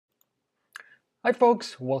Hi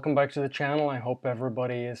folks, welcome back to the channel. I hope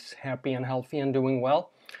everybody is happy and healthy and doing well.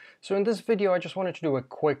 So in this video I just wanted to do a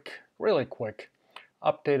really quick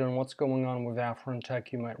update on what's going on with Afron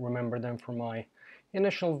Tech. You might remember them from my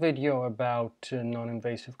initial video about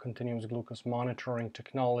non-invasive continuous glucose monitoring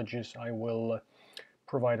technologies. I will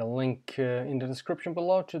provide a link in the description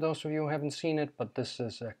below to those of you who haven't seen it, but this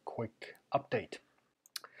is a quick update.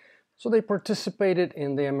 So they participated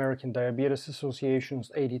in the American Diabetes Association's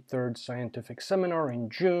 83rd Scientific Seminar in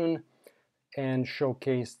June and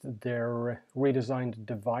showcased their redesigned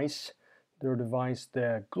device. Their device,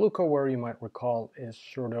 the Glucoware, you might recall, is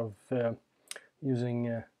sort of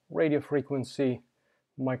using radio frequency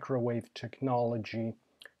microwave technology,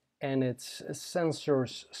 and its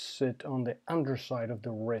sensors sit on the underside of the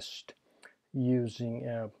wrist using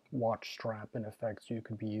a watch strap. In effect, so you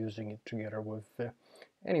could be using it together with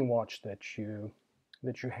any watch that you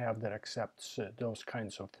have that accepts those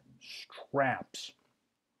kinds of straps.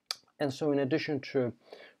 And so in addition to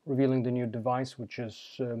revealing the new device, which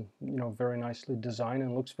is very nicely designed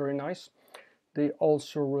and looks very nice, they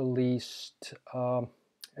also released a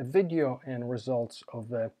video and results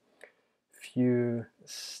of a few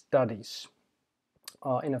studies.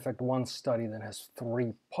 In effect, one study that has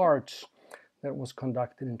 3 parts that was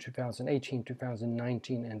conducted in 2018,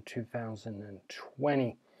 2019, and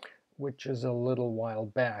 2020, which is a little while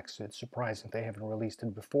back, so it's surprising they haven't released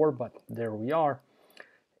it before, but there we are.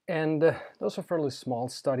 And those are fairly small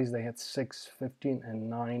studies. They had 6, 15,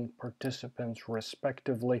 and 9 participants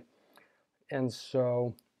respectively. And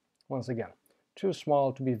so, once again, too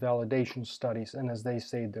small to be validation studies, and as they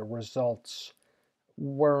say, the results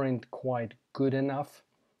weren't quite good enough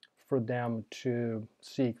for them to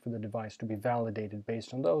seek for the device to be validated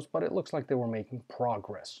based on those, but it looks like they were making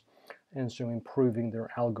progress and so improving their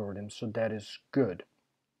algorithms, so that is good.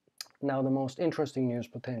 Now the most interesting news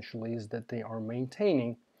potentially is that they are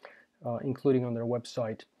maintaining, including on their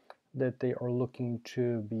website, that they are looking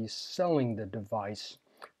to be selling the device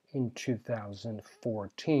in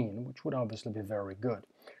 2014, which would obviously be very good.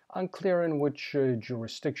 Unclear in which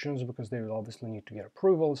jurisdictions, because they will obviously need to get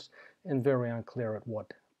approvals, and very unclear at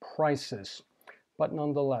what prices. But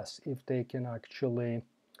nonetheless, if they can actually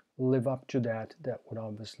live up to that, that would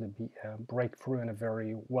obviously be a breakthrough and a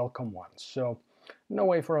very welcome one. So no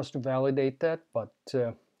way for us to validate that, but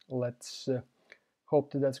let's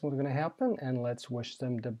hope that that's going to happen, and let's wish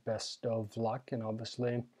them the best of luck. And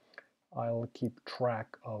obviously I'll keep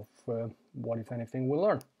track of what, if anything, we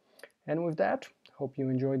learn. And with that, hope you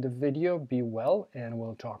enjoyed the video. Be well, and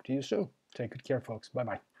we'll talk to you soon. Take good care, folks.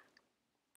 Bye-bye.